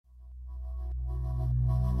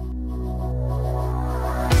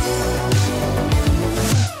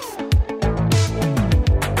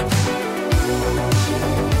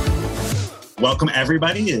Welcome,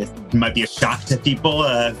 everybody. It might be a shock to people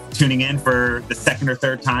tuning in for the second or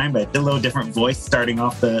third time, but a little different voice starting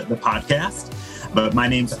off the podcast. But my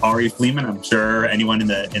name's Ari Fleeman. I'm sure anyone in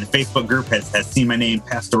the Facebook group has seen my name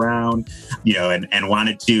passed around, and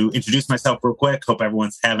wanted to introduce myself real quick. Hope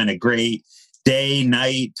everyone's having a great day,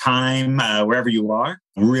 night, time, wherever you are.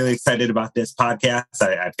 I'm really excited about this podcast.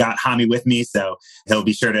 I've got Hami with me, so he'll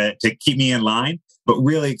be sure to keep me in line, but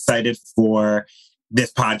really excited for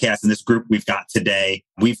this podcast and this group we've got today.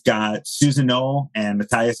 We've got Susan Nowell and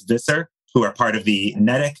Matthias Vissers, who are part of the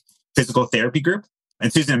NETIC physical therapy group.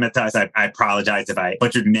 And Susan and Matthias, I apologize if I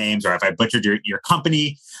butchered names or if I butchered your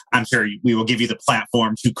company. I'm sure we will give you the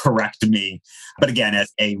platform to correct me. But again,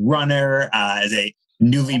 as a runner, as a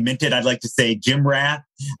newly minted, I'd like to say, gym rat,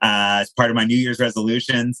 as part of my New Year's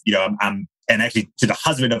resolutions, and actually to the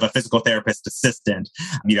husband of a physical therapist assistant,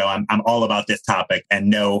 I'm all about this topic and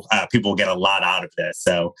know people will get a lot out of this.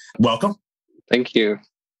 So welcome. Thank you.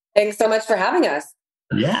 Thanks so much for having us.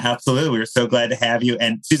 Yeah, absolutely. We're so glad to have you.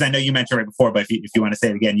 And Susan, I know you mentioned right before, but if you want to say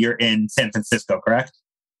it again, you're in San Francisco, correct?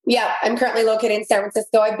 Yeah, I'm currently located in San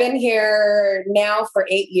Francisco. I've been here now for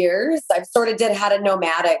 8 years. I've sort of had a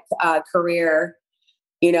nomadic career.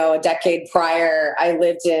 A decade prior, I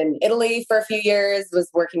lived in Italy for a few years, was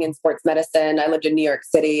working in sports medicine. I lived in New York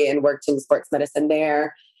City and worked in sports medicine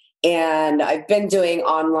there. And I've been doing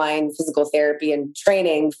online physical therapy and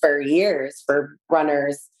training for years for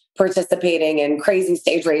runners participating in crazy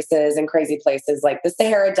stage races and crazy places like the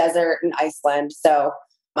Sahara Desert and Iceland. So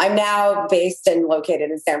I'm now based and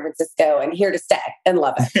located in San Francisco and here to stay and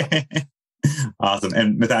love it. Awesome.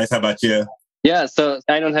 And Matthias, how about you? Yeah, so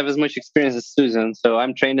I don't have as much experience as Susan. So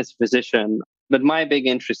I'm trained as a physician, but my big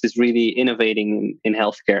interest is really innovating in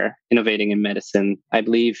healthcare, innovating in medicine. I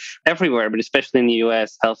believe everywhere, but especially in the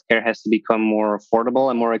US, healthcare has to become more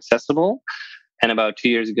affordable and more accessible. And about 2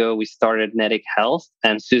 years ago, we started NETIC Health,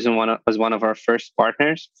 and Susan was one of our first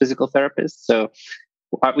partners, physical therapists. So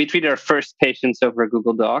we treated our first patients over a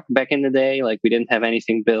Google Doc back in the day. Like, we didn't have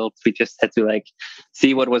anything built. We just had to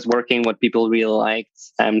see what was working, what people really liked.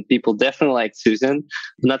 And people definitely liked Susan.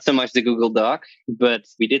 Not so much the Google Doc, but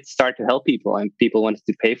we did start to help people and people wanted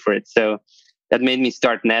to pay for it. So that made me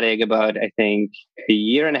start NETIC about, I think, a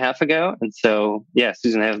year and a half ago. And so, yeah,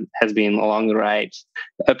 Susan has been along the ride,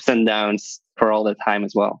 ups and downs for all that time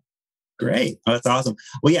as well. Great. Oh, that's awesome.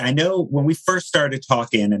 Well, yeah, I know when we first started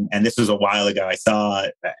talking, and this was a while ago, I saw,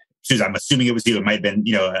 Susan, I'm assuming it was you. It might have been,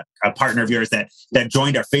 a partner of yours that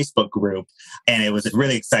joined our Facebook group. And it was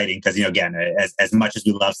really exciting because, again, as much as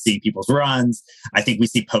we love seeing people's runs, I think we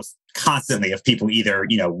see posts constantly of people either,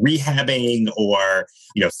 rehabbing or,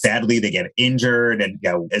 sadly they get injured. And,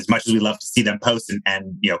 as much as we love to see them post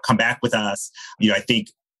and come back with us, I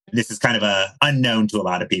think this is kind of a unknown to a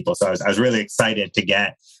lot of people. So I was really excited to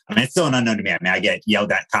get, it's still an unknown to me. I get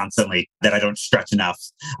yelled at constantly that I don't stretch enough,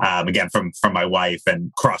 again, from my wife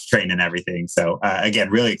and cross train and everything. So again,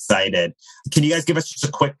 really excited. Can you guys give us just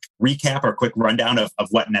a quick recap or a quick rundown of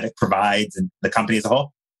what NETIC provides and the company as a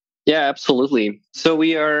whole? Yeah, absolutely. So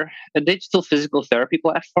we are a digital physical therapy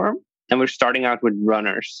platform. And we're starting out with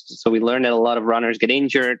runners. So we learned that a lot of runners get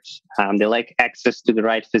injured. They like access to the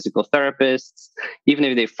right physical therapists. Even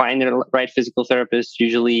if they find the right physical therapist,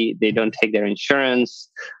 usually they don't take their insurance.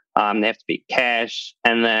 They have to pay cash.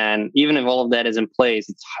 And then even if all of that is in place,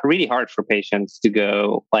 it's really hard for patients to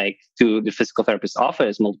go to the physical therapist's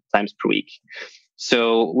office multiple times per week.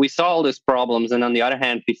 So we saw all these problems. And on the other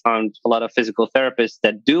hand, we found a lot of physical therapists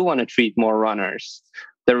that do want to treat more runners.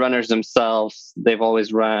 The runners themselves, they've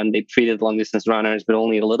always run, they've treated long distance runners, but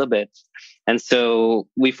only a little bit. And so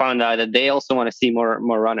we found out that they also want to see more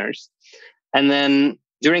runners. And then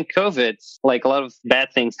during COVID, a lot of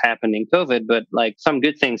bad things happened in COVID, but some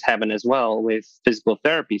good things happened as well with physical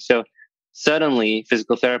therapy. So suddenly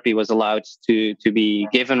physical therapy was allowed to be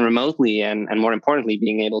given remotely and more importantly,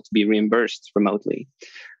 being able to be reimbursed remotely.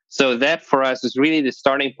 So that for us is really the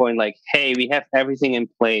starting point. Hey, we have everything in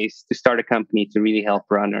place to start a company to really help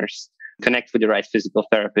runners connect with the right physical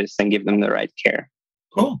therapists and give them the right care.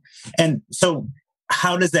 Cool. And so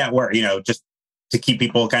how does that work? Just to keep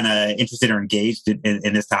people kind of interested or engaged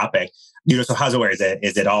in this topic, so how's it work?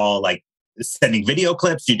 Is it all sending video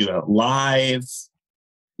clips? You do it live?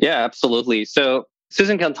 Yeah, absolutely. So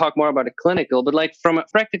Susan can talk more about the clinical, but from a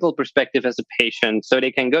practical perspective as a patient, so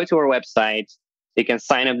they can go to our website, they can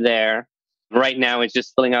sign up there. Right now, it's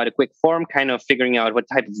just filling out a quick form, kind of figuring out what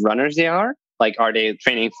type of runners they are. Are they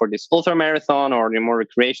training for this ultra marathon or are they more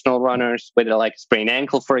recreational runners? Whether a sprained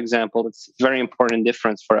ankle, for example, it's a very important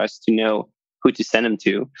difference for us to know who to send them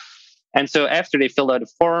to. And so after they fill out a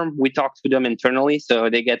form, we talk to them internally. So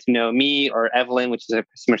they get to know me or Evelyn, which is a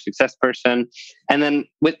customer success person. And then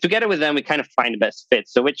together with them, we kind of find the best fit.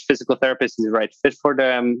 So which physical therapist is the right fit for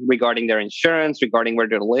them regarding their insurance, regarding where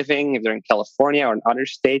they're living, if they're in California or in other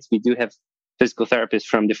states. We do have physical therapists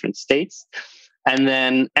from different states. And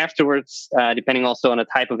then afterwards, depending also on the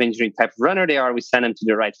type of injury, type of runner they are, we send them to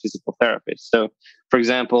the right physical therapist. So for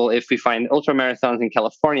example, if we find ultramarathons in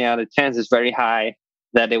California, the chance is very high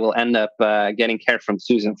that they will end up getting care from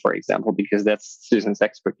Susan, for example, because that's Susan's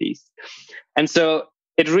expertise. And so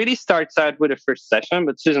it really starts out with a first session.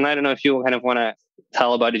 But Susan, I don't know if you kind of want to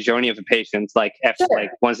tell about the journey of a patient, like after, Sure.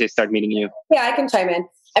 like once they start meeting you. Yeah, I can chime in.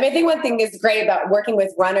 I think one thing is great about working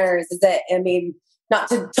with runners is that, not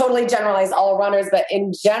to totally generalize all runners, but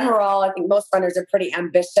in general, I think most runners are pretty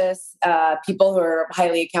ambitious people who are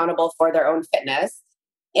highly accountable for their own fitness.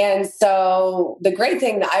 And so the great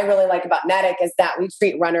thing that I really like about Medic is that we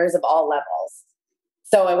treat runners of all levels.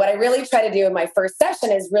 So what I really try to do in my first session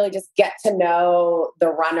is really just get to know the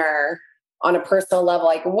runner on a personal level.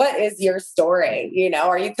 Like, what is your story?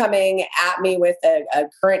 Are you coming at me with a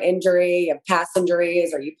current injury, you have past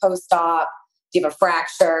injuries? Are you post-op? Do you have a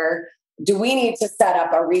fracture? Do we need to set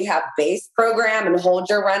up a rehab-based program and hold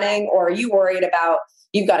your running? Or are you worried about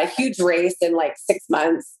you've got a huge race in like 6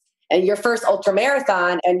 months and your first ultra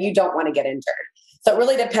marathon and you don't want to get injured? So it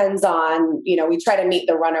really depends on, we try to meet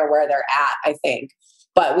the runner where they're at, I think.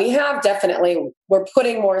 But we're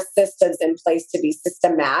putting more systems in place to be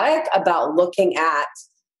systematic about looking at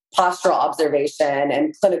postural observation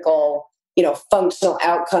and clinical, functional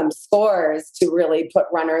outcome scores to really put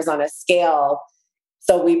runners on a scale.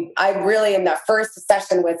 So I really, in the first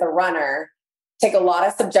session with a runner, take a lot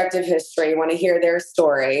of subjective history, want to hear their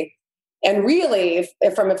story. And really,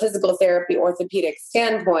 if from a physical therapy orthopedic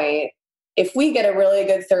standpoint, if we get a really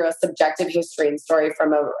good, thorough subjective history and story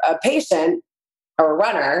from a patient or a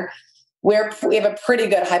runner, we have a pretty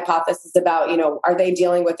good hypothesis about, are they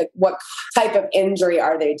dealing with what type of injury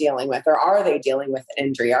are they dealing with, or are they dealing with an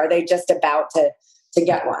injury? Are they just about to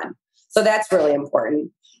get one? So that's really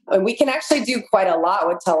important. And we can actually do quite a lot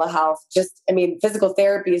with telehealth. Physical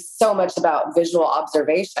therapy is so much about visual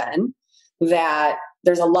observation that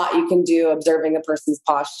there's a lot you can do observing a person's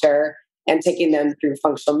posture and taking them through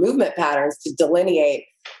functional movement patterns to delineate,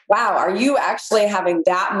 wow, are you actually having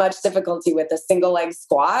that much difficulty with a single leg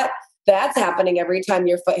squat? That's happening every time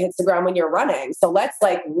your foot hits the ground when you're running. So let's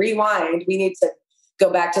rewind. We need to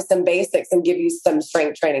go back to some basics and give you some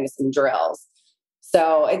strength training, some drills.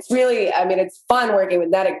 So it's really, it's fun working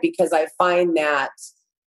with Nedic because I find that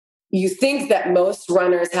you think that most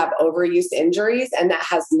runners have overuse injuries, and that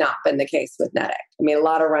has not been the case with Nedic. A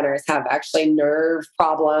lot of runners have actually nerve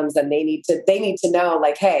problems, and they need to know,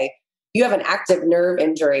 hey, you have an active nerve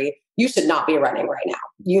injury. You should not be running right now.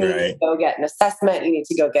 You need to go get an assessment. You need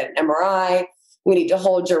to go get an MRI. We need to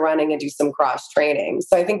hold your running and do some cross training.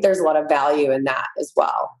 So I think there's a lot of value in that as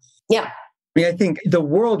well. Yeah. I think the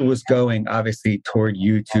world was going obviously toward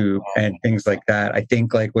YouTube and things like that. I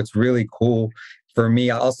think what's really cool for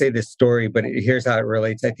me, I'll say this story, but here's how it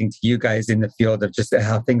relates, I think, to you guys in the field of just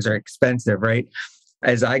how things are expensive, right?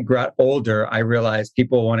 As I got older, I realized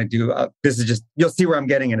people want to do, you'll see where I'm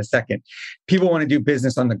getting in a second. People want to do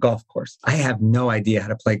business on the golf course. I have no idea how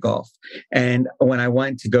to play golf. And when I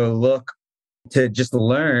went to go look to just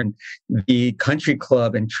learn, the country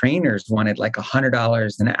club and trainers wanted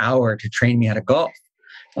 $100 an hour to train me how to golf.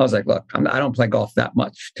 I was like, look, I don't play golf that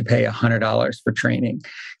much to pay $100 for training.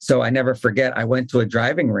 So I never forget, I went to a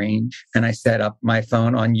driving range and I set up my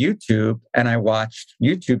phone on YouTube and I watched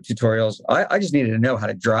YouTube tutorials. I just needed to know how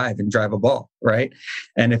to drive and drive a ball, right?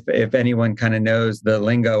 And if anyone kind of knows the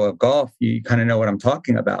lingo of golf, you kind of know what I'm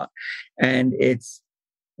talking about. And it's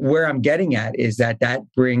where I'm getting at is that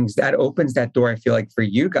opens that door, I feel like, for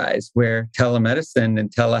you guys, where telemedicine and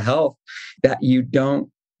telehealth, that you don't,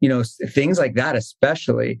 things like that,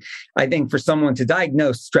 especially, I think for someone to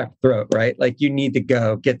diagnose strep throat, right? You need to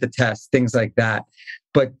go get the test, things like that.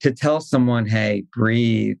 But to tell someone, hey,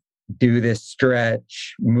 breathe, do this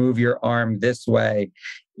stretch, move your arm this way.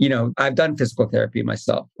 I've done physical therapy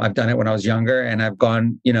myself. I've done it when I was younger, and I've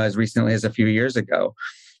gone, as recently as a few years ago.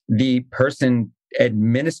 The person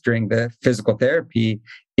administering the physical therapy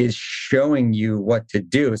is showing you what to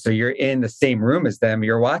do. So you're in the same room as them,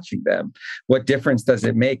 you're watching them. What difference does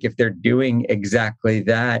it make if they're doing exactly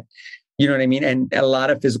that? You know what I mean? And a lot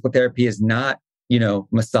of physical therapy is not,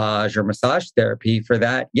 massage or massage therapy. For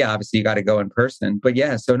that, yeah, obviously you got to go in person. But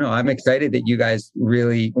yeah, so no, I'm excited that you guys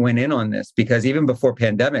really went in on this, because even before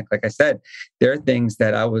pandemic, like I said, there are things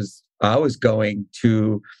that I was going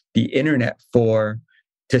to the internet for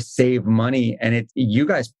to save money. And you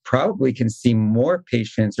guys probably can see more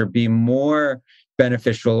patients or be more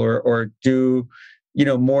beneficial or do,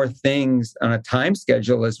 more things on a time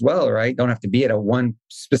schedule as well, right? Don't have to be at a one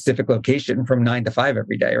specific location from 9 to 5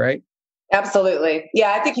 every day, right? Absolutely.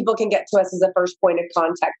 Yeah, I think people can get to us as a first point of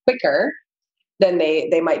contact quicker than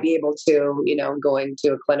they might be able to, going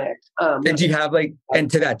to a clinic. And do you have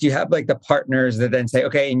do you have the partners that then say,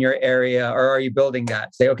 okay, in your area, or are you building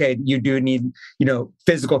that? Say, okay, you do need,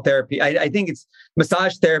 physical therapy. I think it's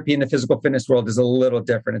massage therapy in the physical fitness world is a little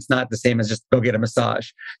different. It's not the same as just go get a massage.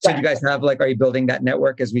 So do you guys have are you building that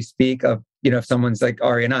network as we speak of, if someone's like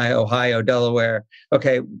Ari and I, Ohio, Delaware,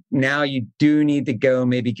 okay, now you do need to go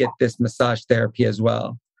maybe get this massage therapy as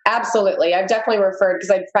well. Absolutely. I've definitely referred because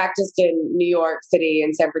I've practiced in New York City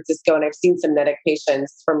and San Francisco, and I've seen some NEDIC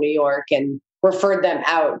patients from New York and referred them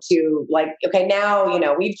out to okay,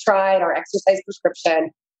 now, we've tried our exercise prescription.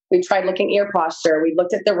 We've tried looking at your posture. We've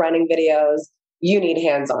looked at the running videos. You need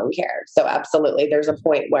hands-on care. So absolutely, there's a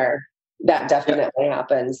point where that definitely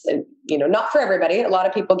happens. And, not for everybody. A lot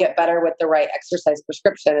of people get better with the right exercise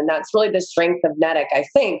prescription. And that's really the strength of NEDIC, I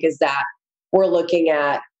think, is that we're looking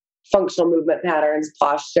at functional movement patterns,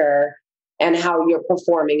 posture, and how you're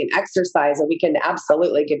performing an exercise. And we can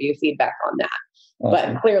absolutely give you feedback on that.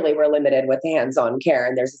 Awesome. But clearly we're limited with hands-on care.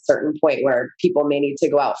 And there's a certain point where people may need to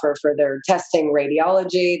go out for further testing,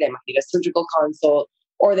 radiology, they might need a surgical consult,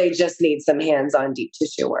 or they just need some hands-on deep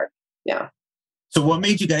tissue work. Yeah. So what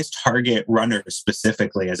made you guys target runners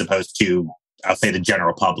specifically as opposed to, I'll say, the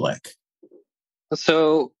general public?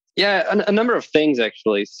 So, a number of things,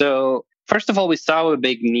 actually. So first of all, we saw a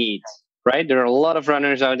big need, right? There are a lot of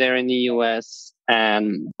runners out there in the US,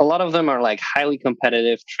 and a lot of them are highly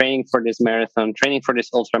competitive, training for this marathon, training for this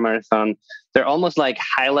ultra marathon. They're almost like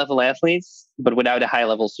high-level athletes, but without a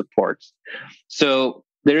high-level support. So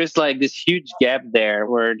there is this huge gap there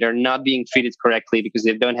where they're not being treated correctly because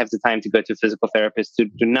they don't have the time to go to a physical therapist, to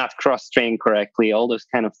do not cross-train correctly, all those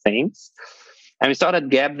kind of things. And we saw that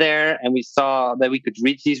gap there, and we saw that we could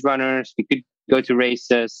reach these runners. We could go to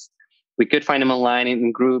races. We could find them online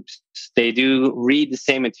in groups. They do read the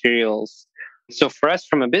same materials. So for us,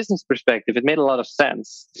 from a business perspective, it made a lot of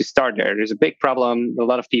sense to start there. There's a big problem, a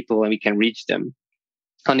lot of people, and we can reach them.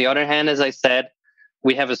 On the other hand, as I said,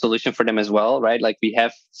 we have a solution for them as well, right? We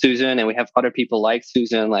have Susan and we have other people like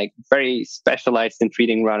Susan, very specialized in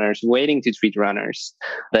treating runners, waiting to treat runners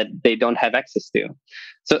that they don't have access to.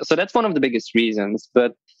 So that's one of the biggest reasons.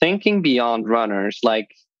 But thinking beyond runners,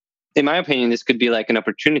 in my opinion, this could be an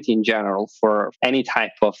opportunity in general for any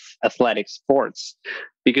type of athletic sports.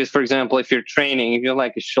 Because, for example, if you're training, if you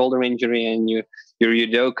have a shoulder injury and you're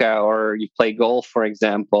judoka or you play golf, for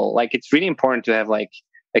example, it's really important to have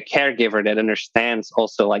a caregiver that understands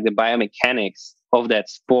also the biomechanics of that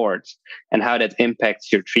sport and how that impacts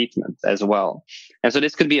your treatment as well. And so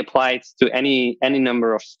this could be applied to any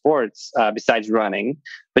number of sports besides running,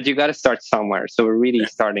 but you got to start somewhere. So we're really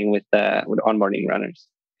starting with onboarding runners.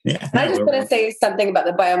 Yeah. And I just want to say something about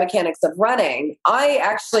the biomechanics of running.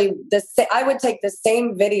 I would take the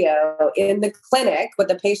same video in the clinic with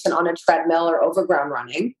a patient on a treadmill or overground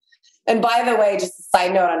running. And by the way, just a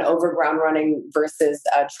side note on overground running versus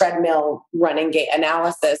treadmill running gait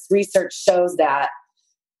analysis, research shows that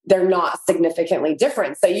they're not significantly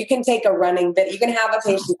different. So you can take a running video, you can have a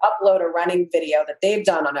patient upload a running video that they've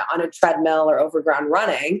done on a treadmill or overground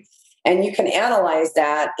running, and you can analyze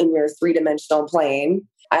that in your 3-dimensional plane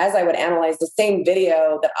as I would analyze the same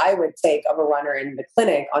video that I would take of a runner in the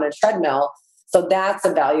clinic on a treadmill. So that's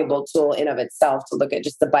a valuable tool in of itself to look at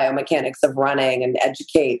just the biomechanics of running and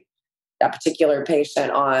educate a particular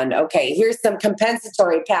patient on, okay, here's some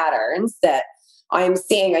compensatory patterns that I'm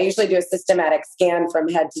seeing. I usually do a systematic scan from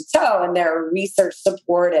head to toe, and there are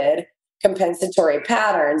research-supported compensatory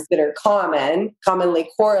patterns that are commonly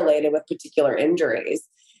correlated with particular injuries.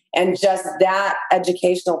 And just that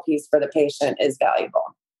educational piece for the patient is valuable.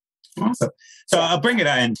 Awesome. So I'll bring it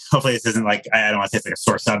on. Hopefully this isn't I don't want to say it's a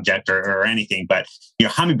sore subject or anything, but,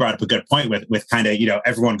 Hami brought up a good point with kind of,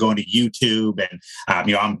 everyone going to YouTube and,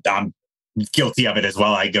 I'm guilty of it as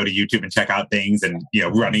well. I go to YouTube and check out things and,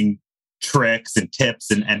 running tricks and tips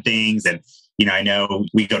and things. And, I know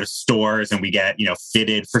we go to stores and we get,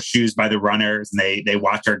 fitted for shoes by the runners and they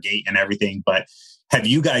watch our gait and everything. But have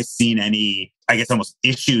you guys seen any, I guess, almost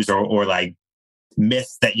issues or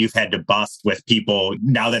myths that you've had to bust with people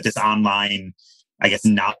now that this online, I guess,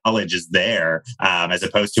 knowledge is there, as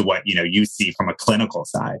opposed to what, you see from a clinical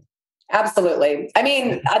side? Absolutely. I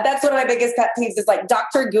mean, that's one of my biggest pet peeves is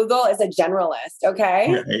Dr. Google is a generalist.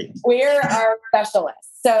 Okay. Right. We're our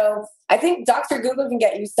specialists. So I think Dr. Google can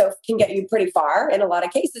get you pretty far in a lot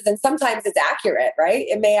of cases. And sometimes it's accurate, right?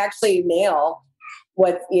 It may actually nail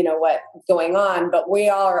what's going on, but we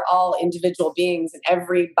are all individual beings and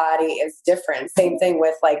everybody is different. Same thing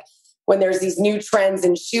with like when there's these new trends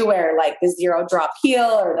in shoe wear, like the 0 drop heel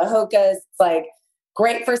or the Hokas. It's like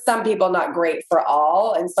great for some people, not great for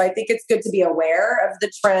all. And so I think it's good to be aware of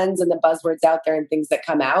the trends and the buzzwords out there and things that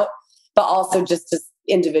come out, but also just to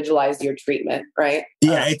individualize your treatment, right?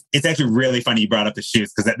 Yeah, it's actually really funny you brought up the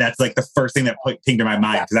shoes, because that's like the first thing that pinged to my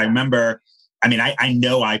mind. Because I remember, I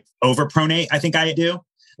know I overpronate, I think I do,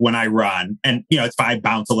 when I run. And, it's fine, I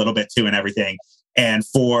bounce a little bit too and everything. And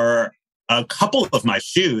for a couple of my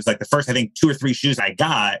shoes, like the first, I think 2 or 3 shoes I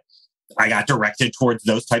got directed towards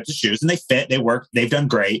those types of shoes, and they fit, they work, they've done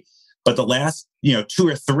great. But the last, 2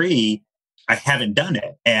 or 3, I haven't done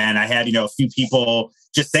it. And I had, a few people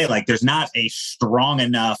just say like, there's not a strong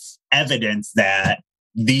enough evidence that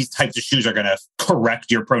these types of shoes are going to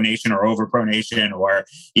correct your pronation or overpronation or,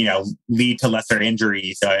 lead to lesser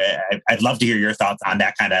injury. So I'd love to hear your thoughts on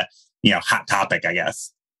that kind of, hot topic, I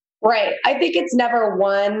guess. Right. I think it's never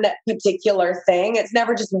one particular thing. It's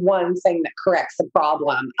never just one thing that corrects the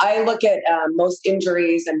problem. I look at most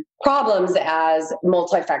injuries and problems as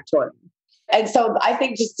multifactorial. And so I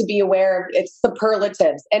think just to be aware of it's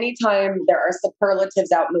superlatives. Anytime there are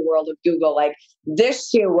superlatives out in the world of Google, like this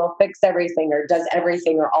shoe will fix everything or does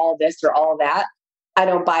everything or all this or all that, I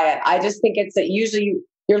don't buy it. I just think it's that usually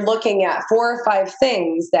you're looking at 4 or 5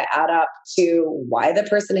 things that add up to why the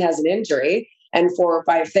person has an injury, and 4 or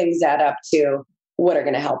 5 things add up to what are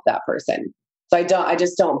going to help that person. So I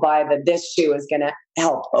just don't buy that this shoe is going to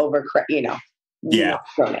help Yeah.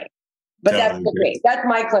 Pronate. But that's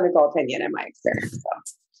my clinical opinion and my experience.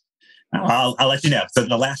 So. I'll let you know. So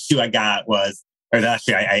the last shoe I got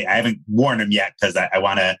I haven't worn them yet because I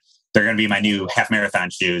want to, they're going to be my new half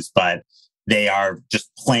marathon shoes, but they are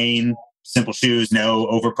just plain, simple shoes, no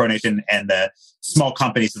overpronation, and the small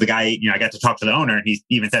company. So the guy, I got to talk to the owner, and he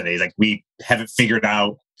even said that he's like, we haven't figured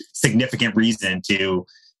out significant reason to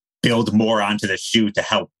build more onto the shoe to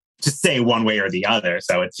help to say one way or the other.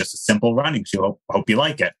 So it's just a simple running shoe. Hope you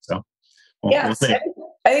like it. So we'll see.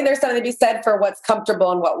 I think there's something to be said for what's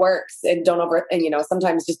comfortable and what works, and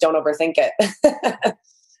sometimes just don't overthink it.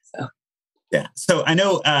 Yeah. So I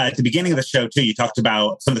know at the beginning of the show too, you talked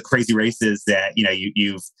about some of the crazy races that,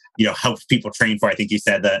 you've helped people train for. I think you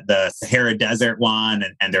said the Sahara Desert one,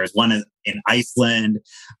 and there was one in Iceland.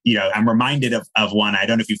 I'm reminded of one. I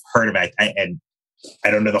don't know if you've heard of it.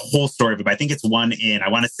 I don't know the whole story of it, but I think it's one in, I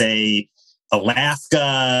want to say,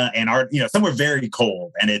 Alaska and somewhere very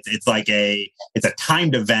cold. And it's a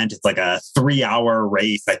timed event. It's like a 3-hour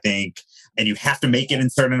race, I think. And you have to make it in a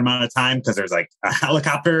certain amount of time because there's like a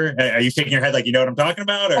helicopter. Are you shaking your head like you know what I'm talking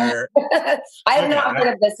about? Or I have not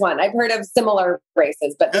heard of this one. I've heard of similar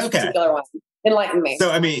races, but this particular one, enlighten me.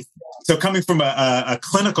 So coming from a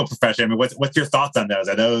clinical profession, what's your thoughts on those?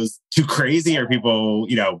 Are those too crazy? Are people,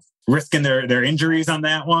 risking their injuries on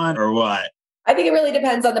that one, or what? I think it really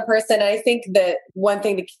depends on the person. I think that one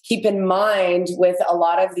thing to keep in mind with a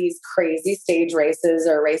lot of these crazy stage races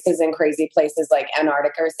or races in crazy places like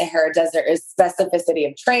Antarctica or Sahara Desert is specificity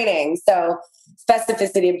of training. So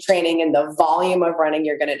specificity of training in the volume of running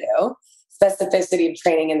you're going to do, specificity of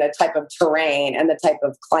training in the type of terrain and the type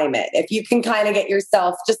of climate. If you can kind of get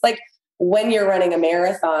yourself, just like when you're running a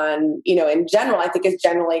marathon, in general, I think it's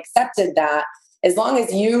generally accepted that as long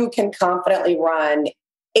as you can confidently run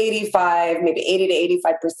 85, maybe 80 to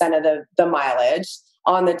 85% of the mileage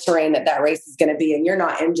on the terrain that race is going to be, and you're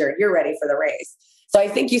not injured, you're ready for the race. So I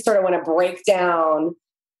think you sort of want to break down,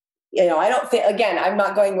 I don't think, again, I'm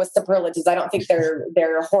not going with superlatives. I don't think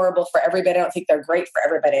they're horrible for everybody. I don't think they're great for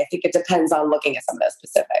everybody. I think it depends on looking at some of those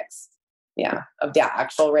specifics. Of the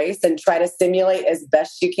actual race, and try to simulate as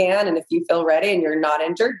best you can. And if you feel ready and you're not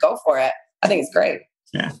injured, go for it. I think it's great.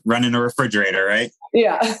 Yeah. Run in a refrigerator, right?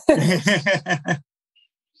 Yeah.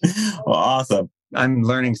 Well, awesome. I'm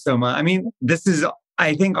learning so much.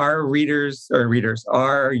 I think our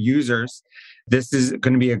our users, this is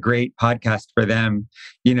going to be a great podcast for them,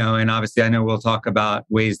 and obviously I know we'll talk about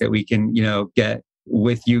ways that we can, get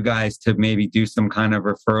with you guys to maybe do some kind of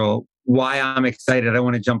referral. Why I'm excited, I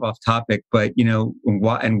want to jump off topic, but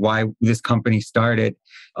why this company started.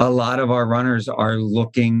 A lot of our runners are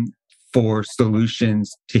looking for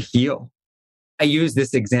solutions to heal. I use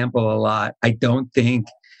this example a lot. I don't think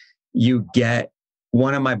you get,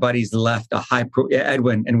 one of my buddies left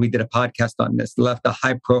Edwin, and we did a podcast on this, left a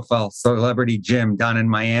high profile celebrity gym down in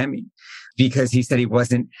Miami because he said he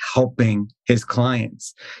wasn't helping his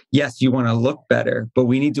clients. Yes, you want to look better, but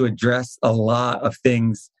we need to address a lot of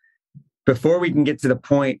things before we can get to the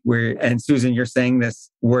point where, and Susan, you're saying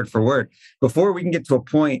this word for word, before we can get to a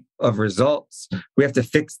point of results, we have to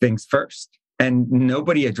fix things first. And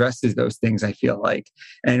nobody addresses those things, I feel like.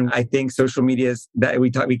 And I think social media is that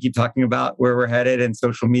we keep talking about where we're headed and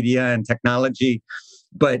social media and technology.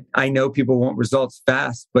 But I know people want results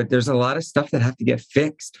fast, but there's a lot of stuff that have to get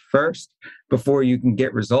fixed first before you can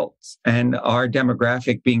get results. And our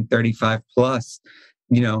demographic being 35 plus,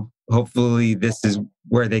 hopefully this is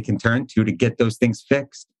where they can turn to get those things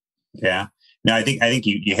fixed. Yeah. No, I think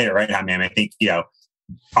you hit it right on, man. I think,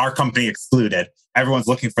 our company excluded, everyone's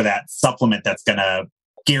looking for that supplement that's going to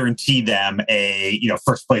guarantee them a,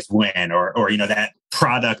 first place win or, that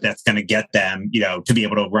product that's going to get them, to be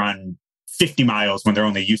able to run 50 miles when they're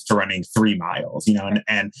only used to running 3 miles,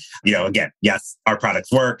 and again, yes, our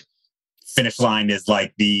products work. Finish line is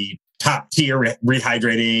like the top tier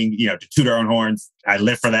rehydrating, to toot our own horns. I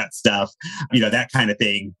live for that stuff, that kind of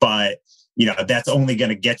thing. But that's only going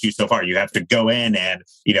to get you so far. You have to go in and,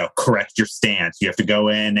 correct your stance. You have to go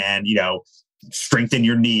in and, strengthen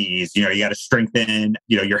your knees. You got to strengthen,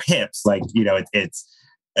 your hips. Like, it's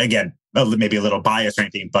again, maybe a little biased or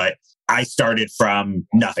anything, but I started from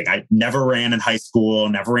nothing. I never ran in high school,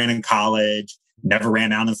 never ran in college, never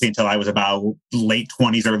ran honestly until I was about late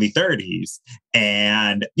 20s, early 30s.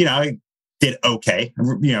 And, I did okay,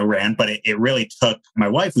 ran, but it really took my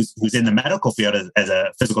wife, who's in the medical field as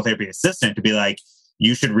a physical therapy assistant, to be like,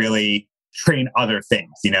 you should really train other things,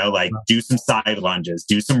 like do some side lunges,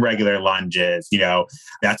 do some regular lunges,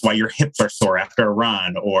 that's why your hips are sore after a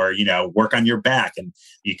run, or, work on your back. And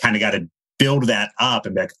you kind of got to build that up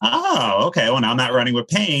and be like, oh, okay, well, now I'm not running with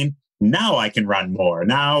pain. Now I can run more.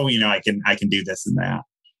 Now, I can do this and that.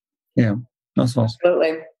 Yeah, that's awesome.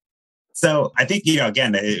 Absolutely. So I think,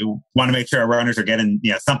 again, want to make sure our runners are getting,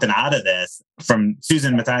 something out of this. From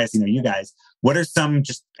Susan, Matthias, you guys, what are some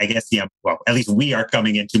just, I guess, well, at least we are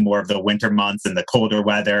coming into more of the winter months and the colder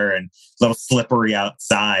weather and a little slippery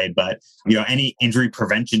outside. But, any injury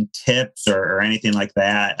prevention tips or anything like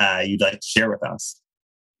that you'd like to share with us?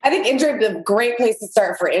 I think the great place to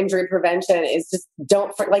start for injury prevention is just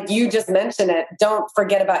like you just mentioned it, don't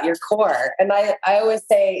forget about your core. And I always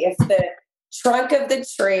say, if the trunk of the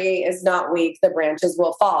tree is not weak, the branches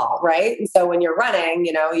will fall, right? And so when you're running,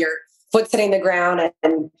 your foot's hitting the ground,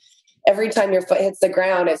 and every time your foot hits the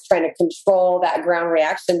ground, it's trying to control that ground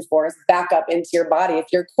reaction force back up into your body. If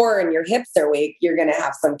your core and your hips are weak, you're going to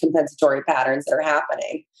have some compensatory patterns that are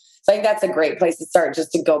happening. So I think that's a great place to start,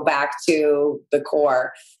 just to go back to the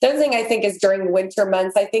core. The other thing I think is during winter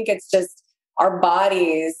months, I think it's just our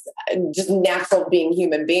bodies, just natural being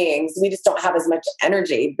human beings, we just don't have as much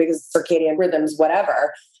energy because circadian rhythms,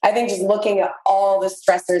 whatever. I think just looking at all the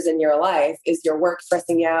stressors in your life, is your work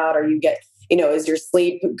stressing you out, or is your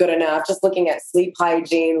sleep good enough? Just looking at sleep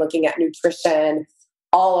hygiene, looking at nutrition,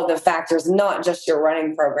 all of the factors, not just your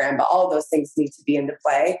running program, but all those things need to be into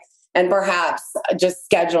play. And perhaps just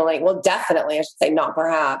scheduling, well, definitely, I should say not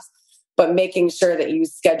perhaps, but making sure that you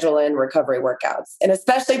schedule in recovery workouts. And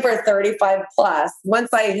especially for 35 plus,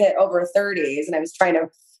 once I hit over 30s and I was trying to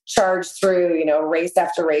charge through, race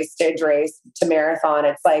after race, stage race to marathon,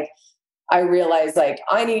 it's like, I realized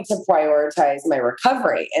I need to prioritize my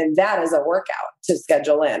recovery. And that is a workout to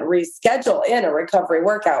schedule in, reschedule in a recovery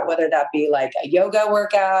workout, whether that be like a yoga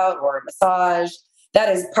workout or a massage. That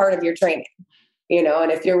is part of your training.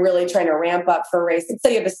 And if you're really trying to ramp up for a race, let's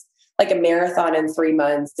say you have a marathon in 3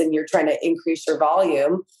 months and you're trying to increase your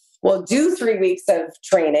volume, well, do 3 weeks of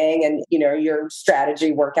training and, your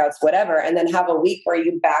strategy workouts, whatever, and then have a week where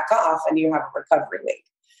you back off and you have a recovery week.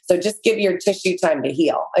 So just give your tissue time to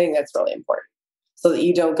heal. I think that's really important so that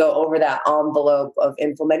you don't go over that envelope of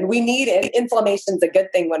inflammation. We need it. Inflammation's a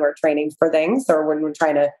good thing when we're training for things or when we're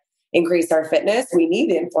trying to increase our fitness. We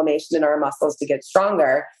need inflammation in our muscles to get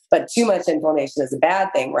stronger, but too much inflammation is a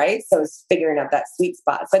bad thing, right? So it's figuring out that sweet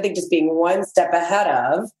spot. So I think just being one step ahead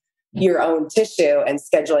of your own tissue and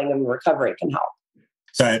scheduling and recovery can help.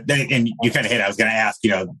 So, and you kind of hit, I was going to ask,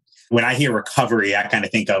 when I hear recovery, I kind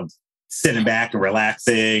of think of sitting back and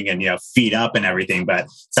relaxing and, feet up and everything, but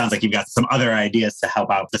it sounds like you've got some other ideas to help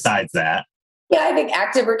out besides that. Yeah, I think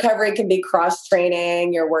active recovery can be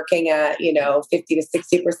cross-training. You're working at, 50 to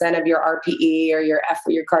 60% of your RPE or your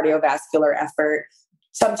cardiovascular effort.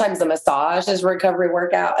 Sometimes a massage is a recovery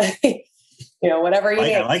workout. Whatever you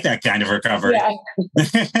need. I like that kind of recovery.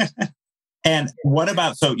 Yeah. And what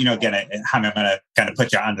about, so, again, I'm going to kind of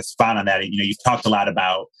put you on the spot on that. You've talked a lot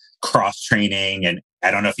about cross-training and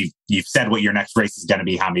I don't know if you've said what your next race is going to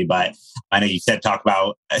be, Hami, but I know you said talk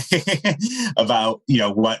about about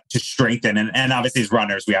what to strengthen, and obviously as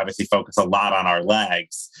runners we obviously focus a lot on our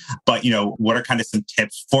legs, but what are kind of some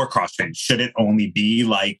tips for cross training? Should it only be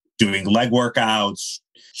like doing leg workouts?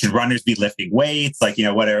 Should runners be lifting weights? Like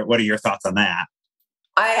what are your thoughts on that?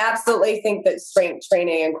 I absolutely think that strength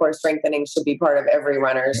training and core strengthening should be part of every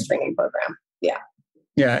runner's training program. Yeah.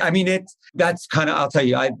 Yeah. I mean, that's kind of, I'll tell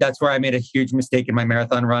you, that's where I made a huge mistake in my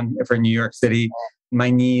marathon run for New York City. My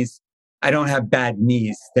knees, I don't have bad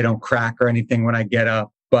knees. They don't crack or anything when I get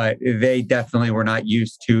up, but they definitely were not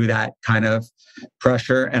used to that kind of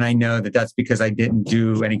pressure. And I know that that's because I didn't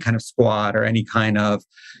do any kind of squat or any kind of,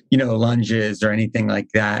 lunges or anything like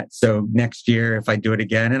that. So next year, if I do it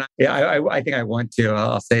again, and I think I want to,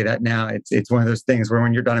 I'll say that now. It's one of those things where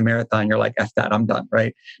when you're done a marathon, you're like, F that, I'm done,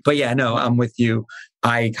 right? But yeah, no, I'm with you.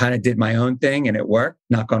 I kind of did my own thing and it worked,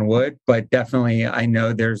 knock on wood. But definitely, I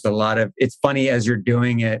know there's a lot of, it's funny as you're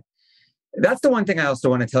doing it. That's the one thing I also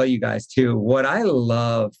want to tell you guys too. What I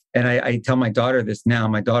love, and I tell my daughter this now,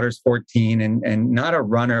 my daughter's 14 and not a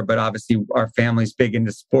runner, but obviously our family's big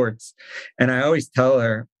into sports. And I always tell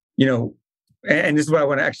her, and this is what I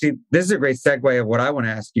want to actually, this is a great segue of what I want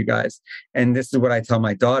to ask you guys. And this is what I tell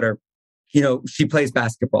my daughter. She plays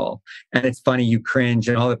basketball and it's funny, you cringe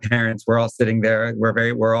and all the parents, we're all sitting there.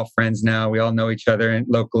 We're all friends now. We all know each other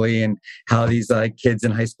locally and how these kids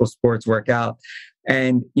in high school sports work out.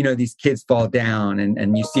 And, these kids fall down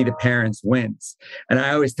and you see the parents wince. And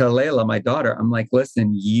I always tell Layla, my daughter, I'm like,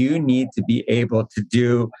 listen, you need to be able to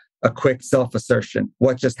do a quick self-assertion.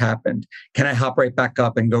 What just happened? Can I hop right back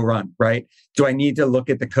up and go run? Right? Do I need to look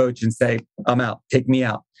at the coach and say, I'm out, take me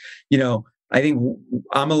out? I think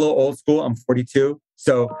I'm a little old school. I'm 42.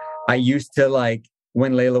 So I used to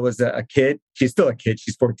when Layla was a kid, she's still a kid,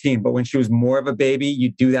 she's 14. But when she was more of a baby,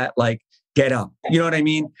 you do that, get up. You know what I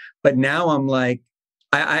mean? But now I'm like,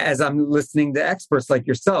 as I'm listening to experts like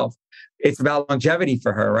yourself, it's about longevity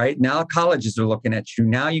for her, right? Now colleges are looking at you.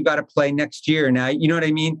 Now you got to play next year. Now, you know what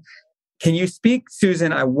I mean? Can you speak,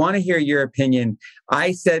 Susan? I want to hear your opinion.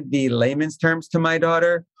 I said the layman's terms to my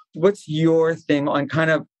daughter. What's your thing on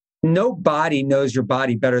kind of nobody knows your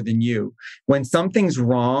body better than you? When something's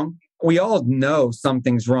wrong, we all know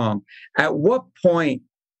something's wrong. At what point,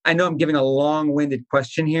 I know I'm giving a long-winded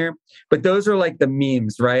question here, but those are like the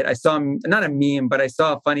memes, right? I saw, not a meme, but I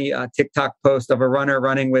saw a funny TikTok post of a runner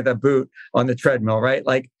running with a boot on the treadmill, right?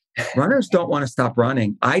 Like runners don't want to stop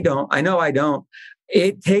running. I don't. I know I don't.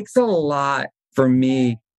 It takes a lot for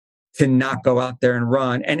me to not go out there and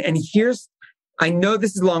run. And here's, I know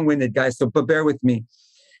this is long-winded, guys, but bear with me.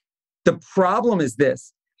 The problem is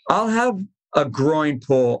this. I'll have a groin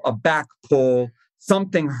pull, a back pull,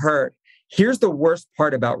 something hurt. Here's the worst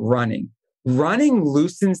part about running. Running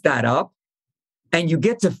loosens that up and you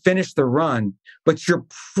get to finish the run, but you're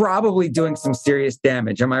probably doing some serious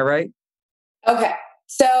damage. Am I right? Okay.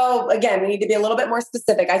 So again, we need to be a little bit more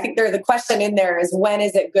specific. I think the question in there is when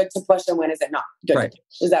is it good to push and when is it not good to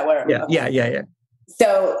push? Is that what? Yeah, okay. Yeah.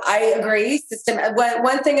 So I agree.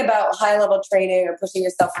 One thing about high level training or pushing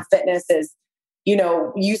yourself for fitness is, you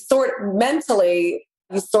mentally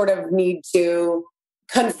sort of need to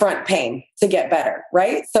confront pain to get better,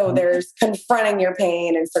 right? So there's confronting your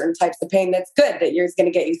pain and certain types of pain that's good, that you're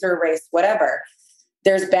going to get you through a race, whatever.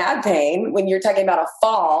 There's bad pain when you're talking about a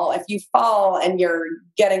fall. If you fall and you're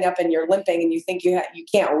getting up and you're limping and you think you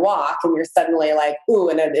can't walk and you're suddenly like, ooh,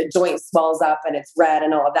 and a joint swells up and it's red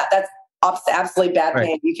and all of that. That's absolutely bad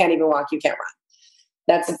pain. Right. You can't even walk, you can't run.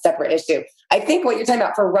 That's a separate issue. I think what you're talking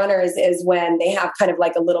about for runners is when they have kind of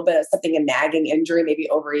like a little bit of something, a nagging injury, maybe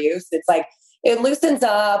overuse. It's like, it loosens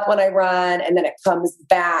up when I run and then it comes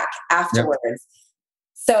back afterwards. Yep.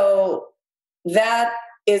 So that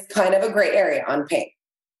is kind of a gray area on pain.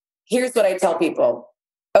 Here's what I tell people.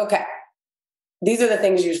 Okay, these are the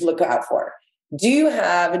things you should look out for. Do you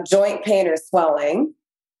have joint pain or swelling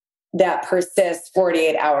that persists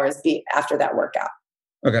 48 hours after that workout?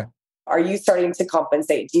 Okay. Are you starting to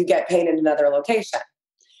compensate? Do you get pain in another location?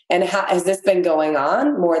 And has this been going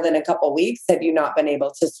on more than a couple of weeks? Have you not been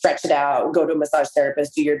able to stretch it out, go to a massage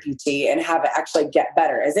therapist, do your PT, and have it actually get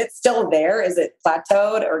better? Is it still there? Is it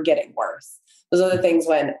plateaued or getting worse? Those are the things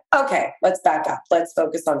when, okay, let's back up. Let's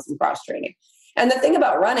focus on some cross training. And the thing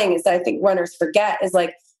about running is that I think runners forget is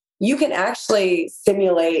like, you can actually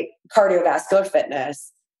simulate cardiovascular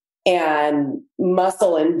fitness and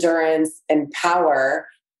muscle endurance and power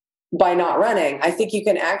by not running. I think you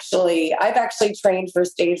can I've actually trained for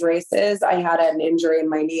stage races. I had an injury in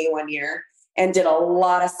my knee one year and did a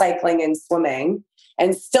lot of cycling and swimming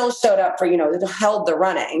and still showed up for, held the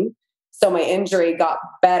running. So my injury got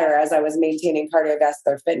better as I was maintaining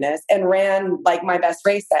cardiovascular fitness and ran like my best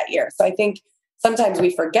race that year. So I think sometimes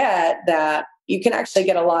we forget that you can actually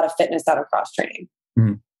get a lot of fitness out of cross training.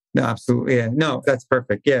 Mm-hmm. No, absolutely. Yeah. No, that's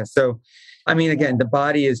perfect. Yeah. So, I mean, again, the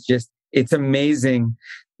body is just, it's amazing.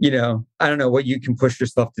 I don't know what you can push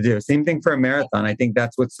yourself to do. Same thing for a marathon. I think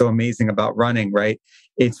that's what's so amazing about running, right?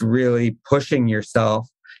 It's really pushing yourself.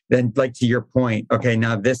 Then, like to your point, okay,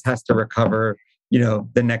 now this has to recover,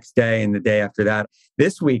 the next day and the day after that.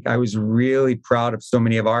 This week, I was really proud of so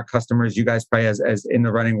many of our customers. You guys probably as in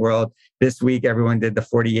the running world, this week, everyone did the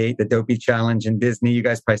 48, the Dopey Challenge in Disney. You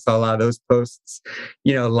guys probably saw a lot of those posts.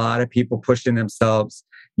 A lot of people pushing themselves.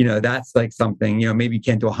 That's like something, maybe you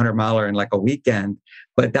can't do a 100-miler in like a weekend,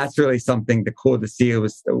 but that's really something cool to see.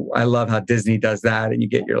 I love how Disney does that and you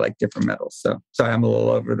get your like different medals. So sorry, I'm a little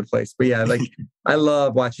over the place, but yeah, like I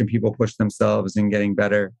love watching people push themselves and getting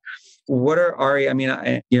better. What are Ari? I mean,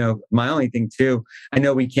 my only thing too, I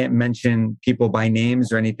know we can't mention people by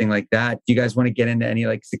names or anything like that. Do you guys want to get into any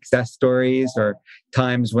like success stories or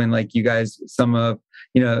times when like you guys, some of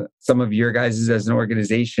your guys as an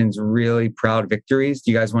organization's really proud victories?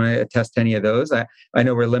 Do you guys want to attest to any of those? I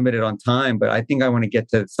know we're limited on time, but I think I want to get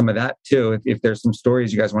to some of that too. If there's some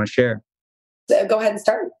stories you guys want to share. Go ahead and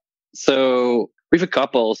start. So we have a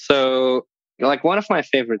couple. So like one of my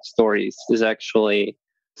favorite stories is actually,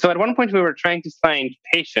 so at one point we were trying to find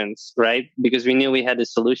patients, right? Because we knew we had a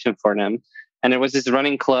solution for them. And there was this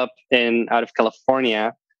running club out of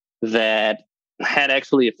California that had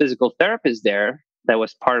actually a physical therapist there that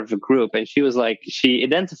was part of a group. And she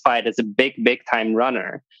identified as a big time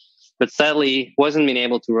runner, but sadly wasn't being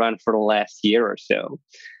able to run for the last year or so.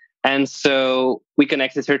 And so we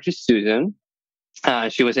connected her to Susan.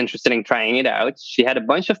 She was interested in trying it out. She had a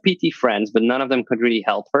bunch of PT friends, but none of them could really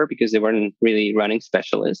help her because they weren't really running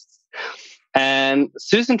specialists. And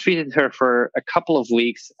Susan treated her for a couple of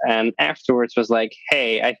weeks and afterwards was like,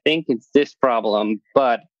 hey, I think it's this problem,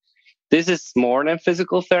 but this is more than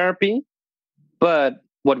physical therapy. But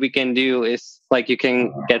what we can do is like you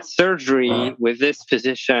can get surgery with this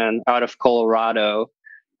physician out of Colorado.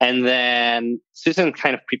 And then Susan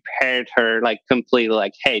kind of prepared her like completely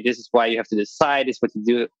like, hey, this is why you have to decide. This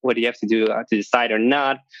is what you have to do to decide or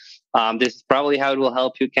not. This is probably how it will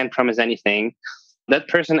help you. Can't promise anything. That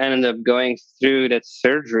person ended up going through that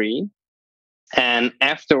surgery and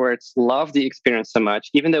afterwards loved the experience so much.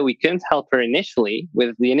 Even though we couldn't help her initially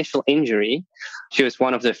with the initial injury, she was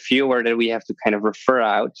one of the fewer that we have to kind of refer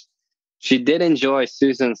out. She did enjoy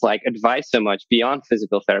Susan's like advice so much beyond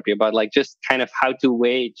physical therapy about like just kind of how to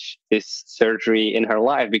wage this surgery in her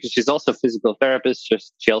life, because she's also a physical therapist.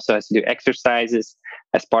 She also has to do exercises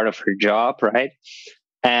as part of her job, right?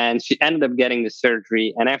 And she ended up getting the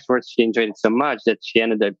surgery, and afterwards she enjoyed it so much that she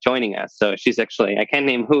ended up joining us. So she's actually, I can't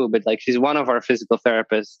name who, but like she's one of our physical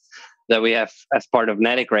therapists that we have as part of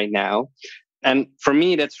Netiq right now. And for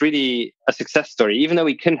me, that's really a success story. Even though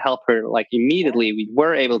we couldn't help her like immediately, we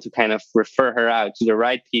were able to kind of refer her out to the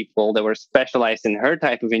right people that were specialized in her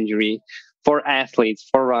type of injury for athletes,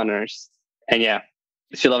 for runners. And yeah,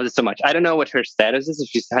 she loves it so much. I don't know what her status is, if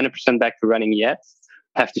she's 100% back to running yet.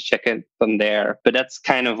 I have to check it from there. But that's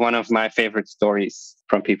kind of one of my favorite stories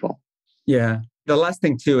from people. Yeah. The last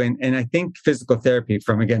thing too, and I think physical therapy,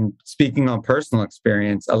 from again, speaking on personal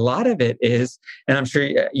experience, a lot of it is, and I'm sure,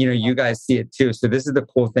 you guys see it too. So this is the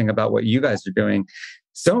cool thing about what you guys are doing.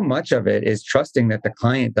 So much of it is trusting that the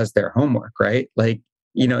client does their homework, right? Like,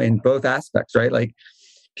 in both aspects, right? Like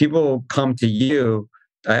people come to you.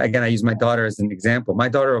 Again, I use my daughter as an example. My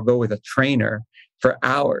daughter will go with a trainer for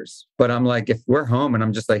hours, but I'm like, if we're home and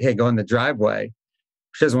I'm just like, hey, go in the driveway,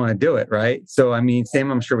 she doesn't want to do it, right? So, I mean,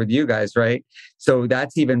 same, I'm sure with you guys, right? So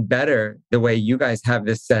that's even better the way you guys have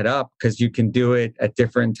this set up, because you can do it at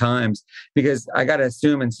different times. Because I got to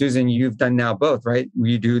assume, and Susan, you've done now both, right?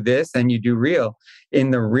 You do this and you do reel.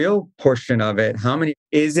 In the reel portion of it,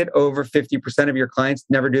 is it over 50% of your clients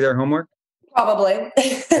never do their homework? Probably.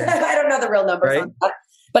 I don't know the real numbers right? on that.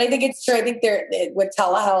 But I think it's true. I think with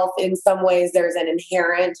telehealth, in some ways, there's an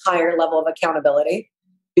inherent higher level of accountability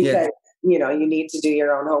because, you need to do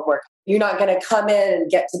your own homework. You're not going to come in and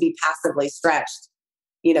get to be passively stretched,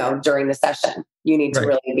 during the session. You need to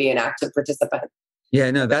really be an active participant.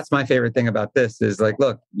 Yeah, no, that's my favorite thing about this is like,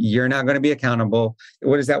 look, you're not going to be accountable.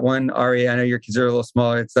 What is that one, Ari? I know your kids are a little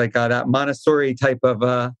smaller. It's like that Montessori type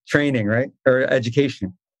of training, right? Or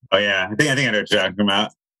education. Oh, yeah. I think I know what you're talking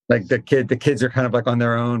about. Like the kids are kind of like on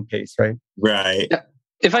their own pace, right? Right.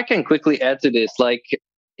 If I can quickly add to this, like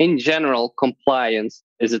in general, compliance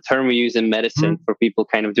is a term we use in medicine for people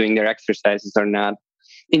kind of doing their exercises or not.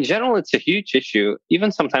 In general, it's a huge issue.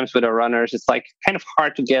 Even sometimes with our runners, it's like kind of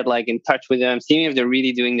hard to get like in touch with them, seeing if they're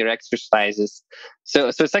really doing their exercises. So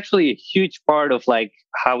it's actually a huge part of like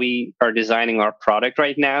how we are designing our product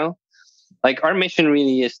right now. Like our mission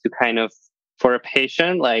really is to kind of, for a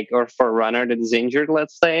patient, like, or for a runner that is injured,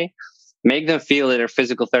 let's say, make them feel that their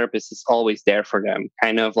physical therapist is always there for them.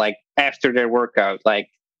 Kind of like after their workout, like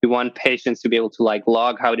we want patients to be able to like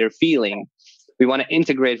log how they're feeling. We want to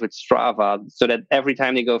integrate with Strava so that every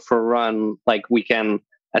time they go for a run, like we can,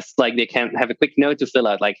 as like they can have a quick note to fill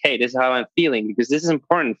out, like, hey, this is how I'm feeling, because this is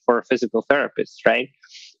important for a physical therapist, right?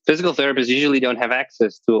 Physical therapists usually don't have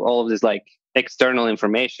access to all of this like external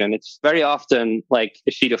information. It's very often like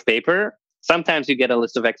a sheet of paper. Sometimes you get a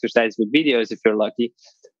list of exercises with videos if you're lucky,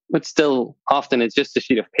 but still often it's just a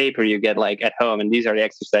sheet of paper you get like at home, and these are the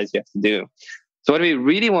exercises you have to do. So what we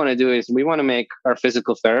really want to do is we want to make our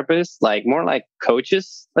physical therapists like more like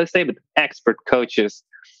coaches, let's say, but expert coaches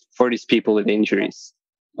for these people with injuries.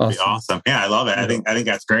 Awesome. Yeah, I love it. I think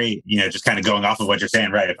that's great. You know, just kind of going off of what you're saying,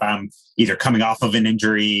 right? If I'm either coming off of an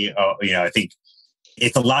injury, I think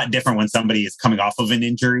it's a lot different when somebody is coming off of an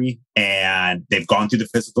injury and they've gone through the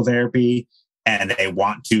physical therapy and they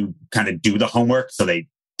want to kind of do the homework so they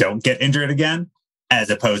don't get injured again, as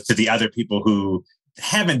opposed to the other people who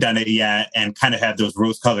haven't done it yet and kind of have those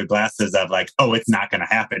rose-colored glasses of like, oh, it's not going to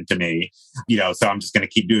happen to me, so I'm just going to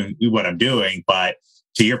keep doing what I'm doing. But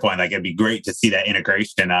to your point, like it'd be great to see that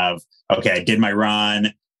integration of, okay, I did my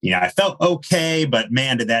run, I felt okay, but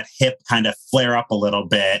man, did that hip kind of flare up a little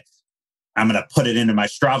bit. I'm going to put it into my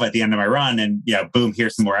Strava at the end of my run and, boom,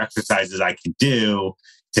 here's some more exercises I can do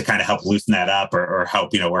to kind of help loosen that up or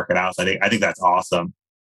help, work it out. So I think that's awesome.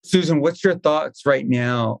 Susan, what's your thoughts right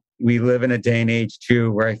now? We live in a day and age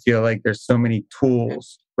too, where I feel like there's so many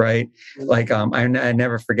tools, right? Like I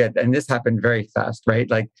never forget, and this happened very fast, right?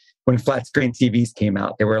 Like when flat screen TVs came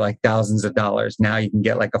out, they were like thousands of dollars. Now you can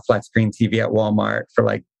get like a flat screen TV at Walmart for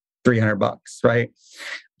like $300, right?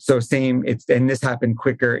 So and this happened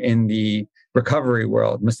quicker in the recovery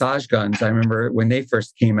world. Massage guns, I remember when they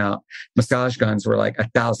first came out, massage guns were like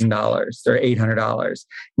 $1,000 or $800.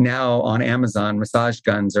 Now on Amazon, massage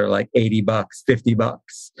guns are like $80, $50.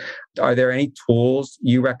 Are there any tools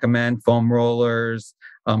you recommend, foam rollers,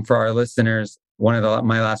 for our listeners? One of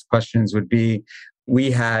my last questions would be,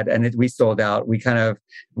 we sold out. We kind of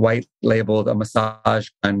white labeled a massage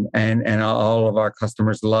gun and all of our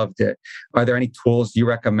customers loved it. Are there any tools you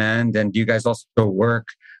recommend? And do you guys also work?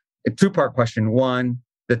 A two-part question. One,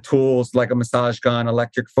 the tools like a massage gun,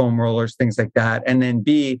 electric foam rollers, things like that. And then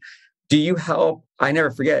B, do you help? I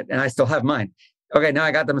never forget, and I still have mine. Okay, now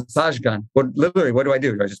I got the massage gun. What do I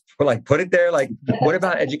do? Do I just put it there? Like, what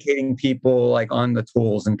about educating people like on the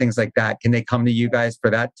tools and things like that? Can they come to you guys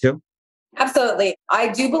for that too? Absolutely. I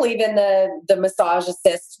do believe in the massage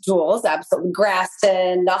assist tools. Absolutely.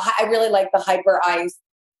 Graston. I really like the Hyper Ice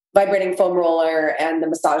vibrating foam roller and the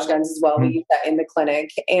massage guns as well. We use that in the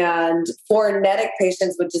clinic. And for Nedic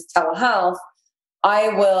patients with just telehealth, I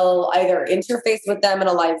will either interface with them in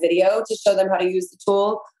a live video to show them how to use the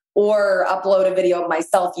tool or upload a video of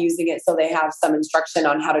myself using it so they have some instruction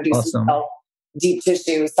on how to do some deep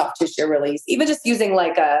tissue, soft tissue release. Even just using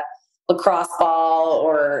like a lacrosse ball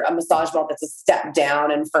or a massage ball that's a step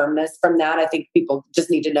down in firmness from that. I think people just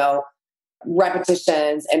need to know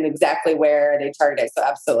repetitions and exactly where they target it. So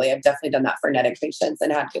absolutely, I've definitely done that for Nedic patients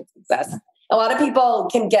and had good success. A lot of people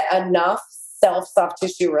can get enough soft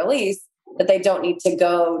tissue release that they don't need to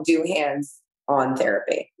go do hands-on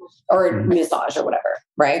therapy or massage or whatever,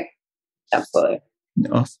 right? Absolutely.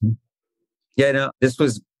 Awesome. Yeah, no, this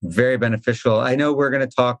was very beneficial. I know we're going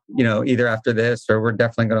to talk, either after this or we're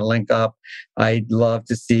definitely going to link up. I'd love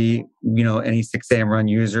to see, any 6 a.m. run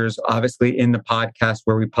users. Obviously in the podcast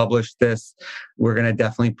where we publish this, we're going to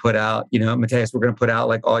definitely put out, Matthias, we're going to put out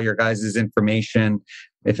like all your guys' information.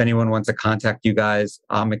 If anyone wants to contact you guys,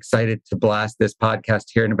 I'm excited to blast this podcast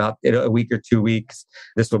here in about a week or 2 weeks.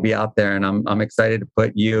 This will be out there, and I'm excited to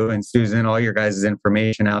put you and Susan, all your guys'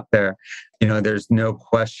 information out there. There's no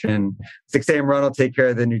question. 6 a.m. Run will take care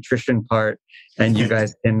of the nutrition part, and you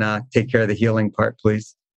guys can take care of the healing part,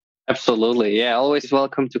 please. Absolutely. Yeah, always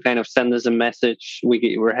welcome to kind of send us a message.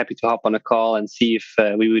 We're happy to hop on a call and see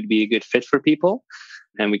if we would be a good fit for people,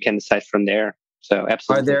 and we can decide from there. So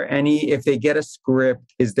absolutely. Are there any, if they get a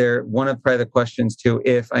script, is there one of probably the questions too,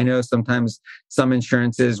 if I know sometimes some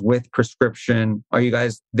insurances with prescription, are you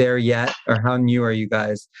guys there yet? Or how new are you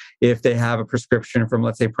guys? If they have a prescription from,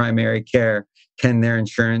 let's say, primary care, can their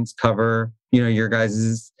insurance cover, your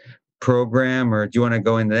guys' program, or do you want to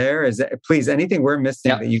go in there? Please, anything we're missing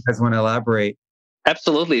that you guys want to elaborate?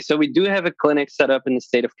 Absolutely. So we do have a clinic set up in the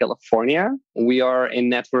state of California. We are in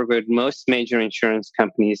network with most major insurance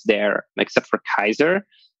companies there, except for Kaiser.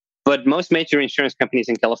 But most major insurance companies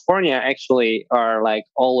in California actually are like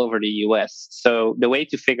all over the US. So the way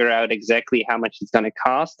to figure out exactly how much it's going to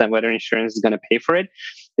cost and whether insurance is going to pay for it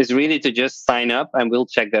is really to just sign up and we'll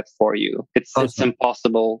check that for you. It's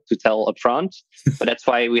impossible to tell upfront, but that's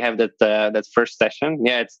why we have that first session.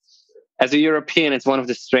 Yeah, it's as a European, it's one of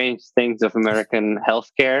the strange things of American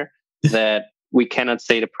healthcare that we cannot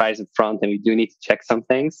say the price up front and we do need to check some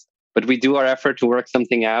things. But we do our effort to work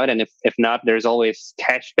something out. And if not, there's always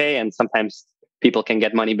cash pay. And sometimes people can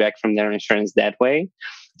get money back from their insurance that way.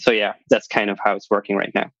 So yeah, that's kind of how it's working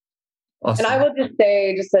right now. Awesome. And I will just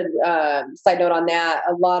say, just a side note on that,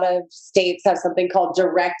 a lot of states have something called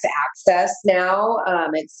direct access now.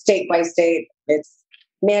 It's state by state. It's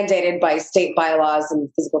mandated by state bylaws and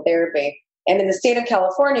physical therapy. And in the state of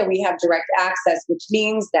California, we have direct access, which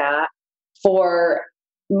means that for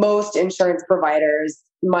most insurance providers,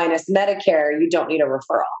 minus Medicare, you don't need a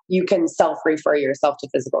referral. You can self-refer yourself to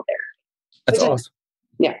physical therapy. That's awesome.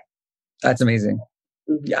 Yeah. That's amazing.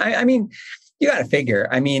 Mm-hmm. Yeah, I mean, you got to figure.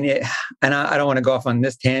 I mean, and I don't want to go off on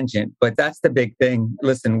this tangent, but that's the big thing.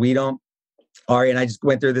 Listen, we don't, Ari and I just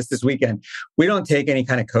went through this weekend. We don't take any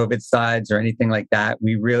kind of COVID sides or anything like that.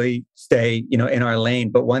 We really stay, in our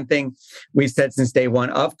lane. But one thing we've said since day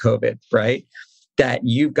one of COVID, right, that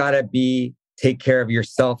you've got to take care of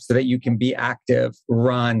yourself so that you can be active,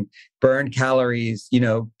 run, burn calories,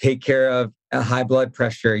 take care of a high blood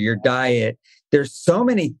pressure, your diet. There's so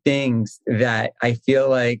many things that I feel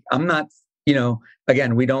like I'm not,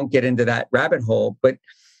 again, we don't get into that rabbit hole, but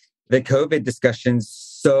the COVID discussion's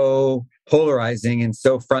so polarizing and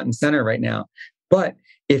so front and center right now. But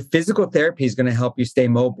if physical therapy is going to help you stay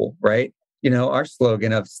mobile, right? Our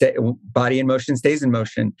slogan of body in motion stays in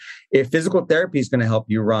motion. If physical therapy is going to help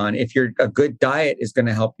you run, if a good diet is going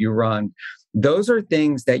to help you run, those are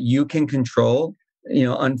things that you can control.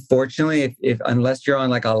 Unfortunately, if unless you're on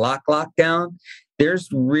like a lockdown, there's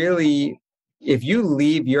really, if you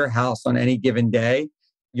leave your house on any given day,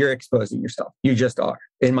 you're exposing yourself. You just are,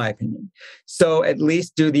 in my opinion. So at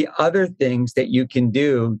least do the other things that you can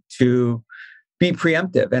do to be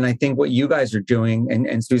preemptive. And I think what you guys are doing,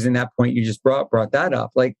 and Susan, that point you just brought that up,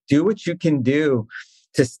 like do what you can do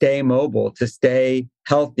to stay mobile, to stay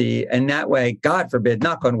healthy. And that way, God forbid,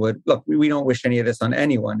 knock on wood, look, we don't wish any of this on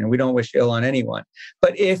anyone and we don't wish ill on anyone.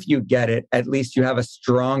 But if you get it, at least you have a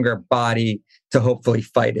stronger body to hopefully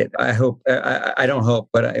fight it. I hope, I don't hope,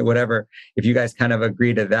 but whatever, if you guys kind of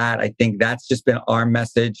agree to that, I think that's just been our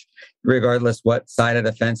message, regardless what side of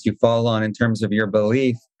the fence you fall on in terms of your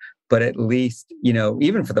belief. But at least,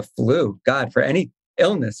 even for the flu, God, for any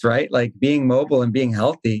illness, right? Like being mobile and being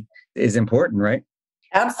healthy is important, right?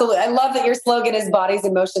 Absolutely. I love that your slogan is bodies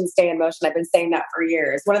in motion, stay in motion. I've been saying that for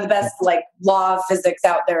years. One of the best law of physics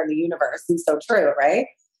out there in the universe. And so true, right?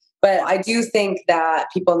 But I do think that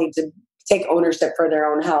people need to take ownership for their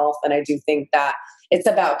own health. And I do think that it's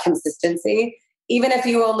about consistency. Even if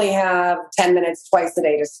you only have 10 minutes twice a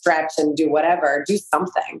day to stretch and do whatever, do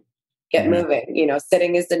something. Get moving.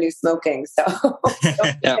 Sitting is the new smoking. So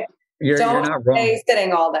you're not wrong. Stay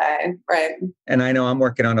sitting all day. Right. And I know I'm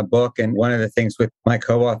working on a book, and one of the things with my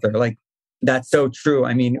co-author, that's so true.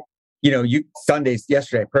 I mean, Sundays,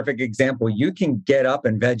 yesterday, perfect example, you can get up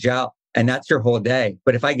and veg out and that's your whole day.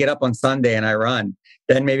 But if I get up on Sunday and I run,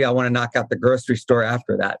 then maybe I want to knock out the grocery store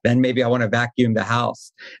after that. Then maybe I want to vacuum the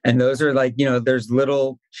house. And those are there's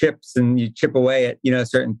little chips and you chip away at,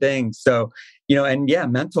 certain things. So, and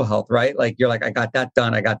mental health, right? Like you're like, I got that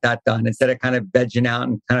done. Instead of kind of vegging out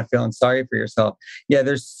and kind of feeling sorry for yourself. Yeah,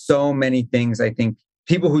 there's so many things I think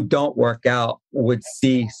people who don't work out would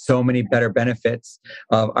see so many better benefits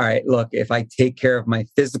of, all right, look, if I take care of my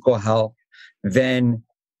physical health, then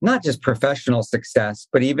not just professional success,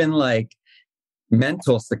 but even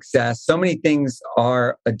mental success. So many things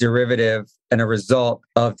are a derivative and a result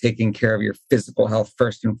of taking care of your physical health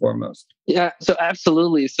first and foremost. Yeah, so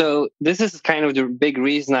absolutely. So this is kind of the big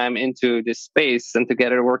reason I'm into this space and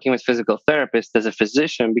together working with physical therapists as a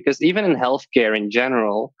physician, because even in healthcare in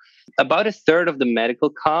general, about a third of the medical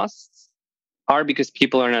costs are because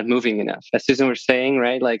people are not moving enough. As Susan was saying,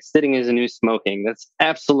 right? Sitting is the new smoking. That's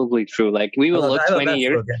absolutely true. We will look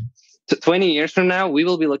 20 years from now, we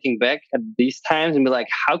will be looking back at these times and be like,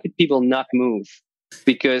 how could people not move?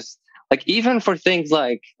 Because even for things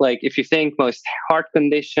like if you think most heart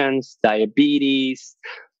conditions, diabetes,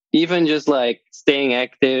 even just staying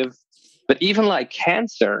active, but even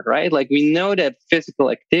cancer, right? We know that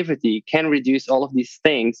physical activity can reduce all of these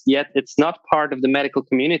things, yet it's not part of the medical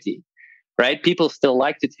community, right? People still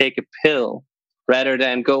like to take a pill rather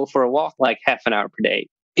than go for a walk like half an hour per day.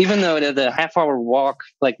 Even though the half-hour walk,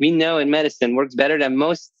 like we know in medicine, works better than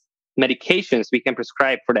most medications we can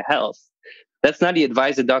prescribe for the health. That's not the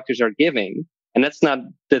advice that doctors are giving. And that's not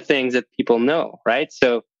the things that people know, right?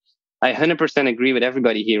 So I 100% agree with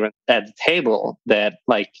everybody here at the table that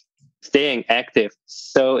like staying active is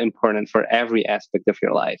so important for every aspect of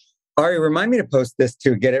your life. Ari, remind me to post this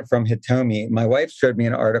too. Get it from Hitomi. My wife showed me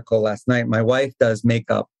an article last night. My wife does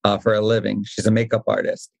makeup for a living. She's a makeup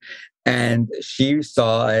artist. And she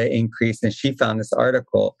saw an increase and she found this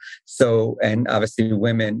article. So, and obviously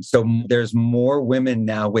women. So there's more women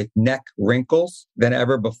now with neck wrinkles than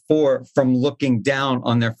ever before from looking down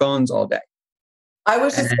on their phones all day. I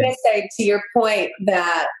was just going to say to your point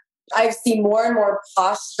that I've seen more and more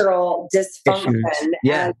postural dysfunction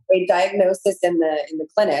as a diagnosis in the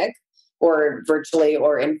clinic or virtually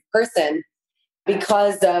or in person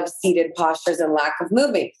because of seated postures and lack of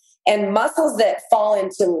moving. And muscles that fall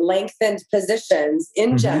into lengthened positions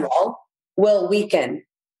in general will weaken.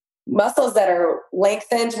 Muscles that are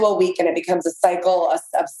lengthened will weaken. It becomes a cycle of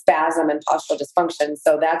spasm and postural dysfunction.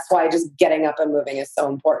 So that's why just getting up and moving is so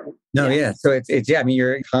important. No, yeah. So it's I mean,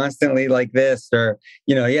 you're constantly like this or,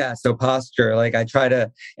 so posture, like I try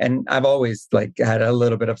to, and I've always like had a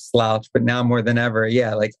little bit of slouch, but now more than ever,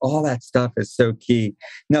 like all that stuff is so key.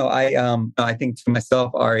 No, I think to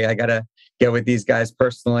myself, Ari, I got to get with these guys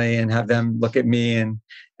personally and have them look at me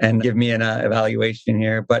and give me an evaluation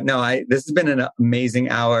here. But no, this has been an amazing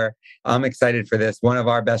hour. I'm excited for this. One of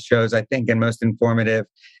our best shows, I think, and most informative.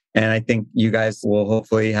 And I think you guys will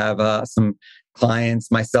hopefully have some clients,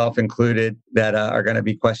 myself included, that are going to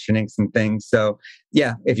be questioning some things. So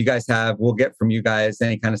yeah, if you guys we'll get from you guys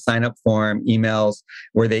any kind of sign up form, emails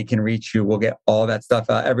where they can reach you. We'll get all that stuff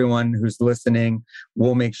out. Everyone who's listening,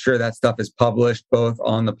 we'll make sure that stuff is published both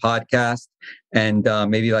on the podcast and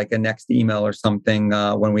maybe like a next email or something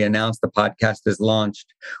when we announce the podcast is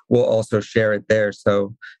launched. We'll also share it there.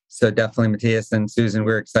 So definitely, Matthias and Susan,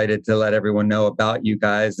 we're excited to let everyone know about you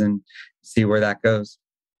guys and see where that goes.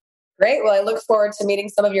 Great. Well, I look forward to meeting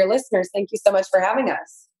some of your listeners. Thank you so much for having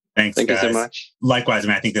us. Thanks, Thank guys. you so much. Likewise, I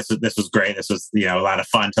mean, I think this was great. This was a lot of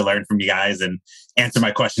fun to learn from you guys and answer my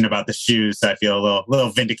question about the shoes. So I feel a little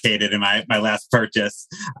vindicated in my last purchase.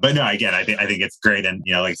 But no, again, I think it's great. And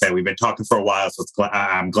like I said, we've been talking for a while, so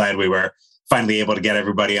I'm glad we were finally able to get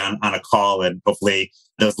everybody on a call, and hopefully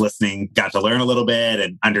those listening got to learn a little bit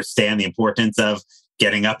and understand the importance of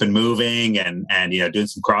getting up and moving and doing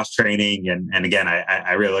some cross training. And again,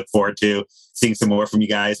 I really look forward to seeing some more from you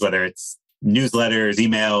guys, whether it's newsletters,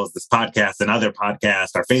 emails, this podcast, and other podcasts,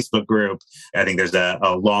 our Facebook group. I think there's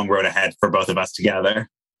a long road ahead for both of us together.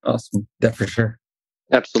 Awesome. That for sure.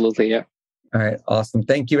 Absolutely. Yeah. All right. Awesome.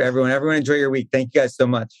 Thank you, everyone. Everyone enjoy your week. Thank you guys so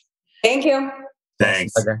much. Thank you.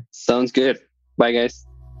 Thanks. Sounds good. Bye, guys.